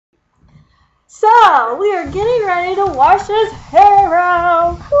So, we are getting ready to wash his hair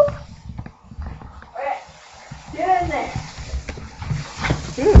out. Okay, get in there.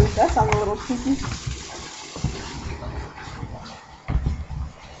 Ooh, that sounds a little cheeky.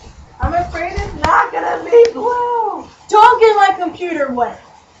 I'm afraid it's not gonna be blue. Don't get my computer wet.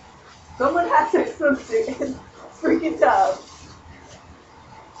 Someone has their swimsuit in the freaking tub.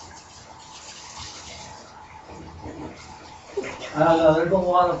 I don't know, there's a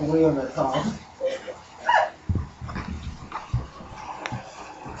lot of blue in the top.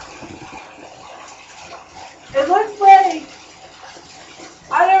 It looks like,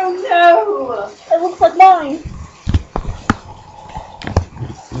 I don't know. It looks like mine.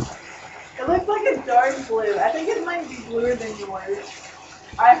 It looks like a dark blue. I think it might be bluer than yours.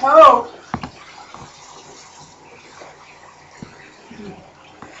 I hope.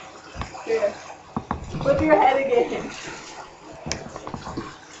 Here. Flip your head again.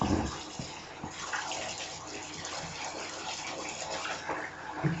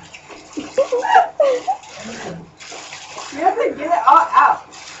 You have to get it all out.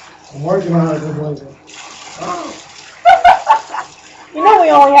 I'm working on it, believe it. You know we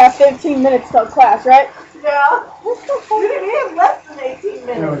only have 15 minutes till class, right? Yeah. We have less than 18 minutes.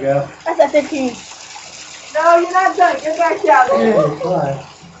 There we go. I said 15. No, you're not done. Get back out there. Yeah, try.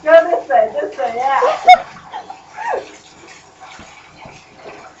 Go this way, yeah.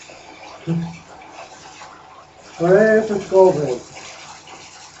 Hooray for Scoville.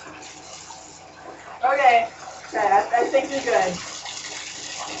 Okay. I think you're good.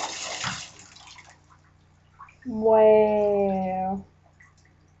 Wow.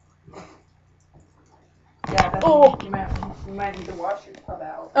 Yeah, that's Oh. You might need to wash your tub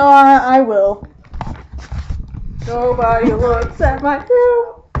out. I will. Nobody looks at my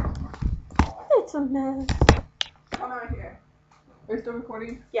room. It's a mess. Come over here. Are you still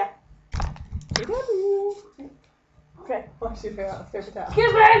recording? Yeah. Okay, wash your hair out. Paper towel.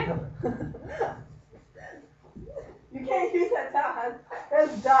 Excuse me! You can't use that towel.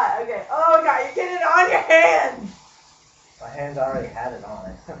 That's done. Okay. Oh god, you're getting it on your hands. My hands already had it on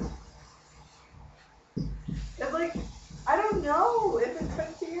it. It's like, I don't know if it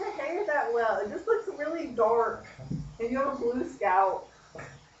took to your hair that well. It just looks really dark. And you have a blue scalp.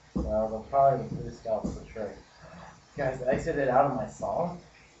 Well, the probably the blue scalp's the trick. Guys, exited out of my song?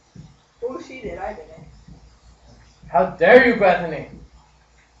 Oh, she did. I didn't. How dare you, Bethany!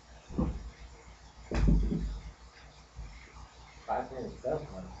 5 minutes, that's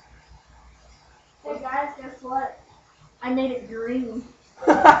one. Hey guys, guess what? I made it green.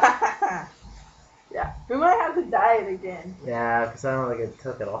 Yeah, we might have to dye it again. Yeah, because I don't think it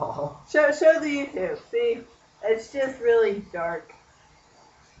took it all. Show the YouTube. See, it's just really dark,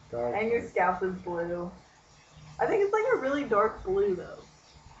 Dark. and your scalp is blue. I think it's like a really dark blue though.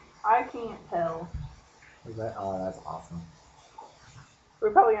 I can't tell. Is that, oh, that's awesome.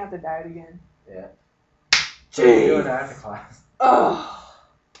 We're probably gonna have to dye it again. Yeah. Jeez. Do it after class. Oh,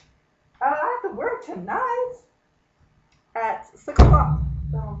 I have to work tonight at 6 o'clock.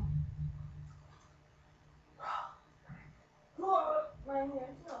 So.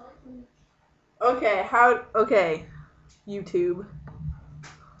 Okay, YouTube.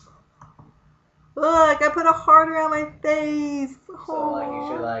 Look, I put a heart around my face. So, like, you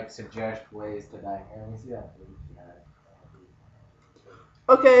should, like, suggest ways to dye hair. Let me see that.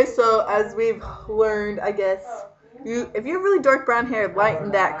 Okay, so as we've learned, I guess, if you have really dark brown hair,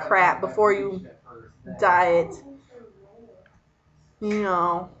 lighten that crap before you dye it. You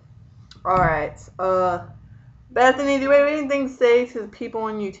know. Alright, Bethany, do you have anything to say to the people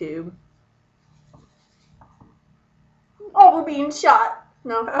on YouTube? Oh, we're being shot.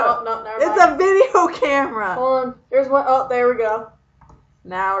 No, Oh, no, never It's mind. a video camera. Hold on. There's one. Oh, there we go.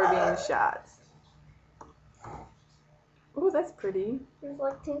 Now we're being shot. Oh, that's pretty. There's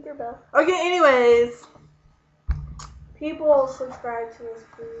like Tinkerbell. Okay, anyways. People subscribe to us,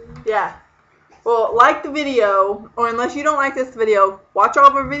 please. Yeah. Well, like the video, or unless you don't like this video, watch all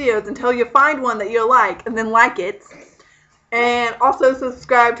of our videos until you find one that you like, and then like it. And also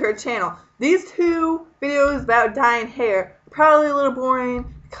subscribe to our channel. These 2 videos about dyeing hair are probably a little boring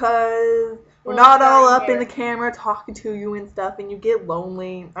because we're not all up in the camera talking to you and stuff, and you get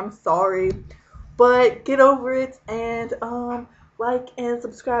lonely. I'm sorry. But get over it and like and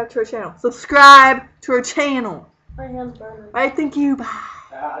subscribe to our channel. Subscribe to our channel. My hand's burning. Alright, thank you. Bye.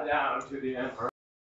 Bow down to the emperor.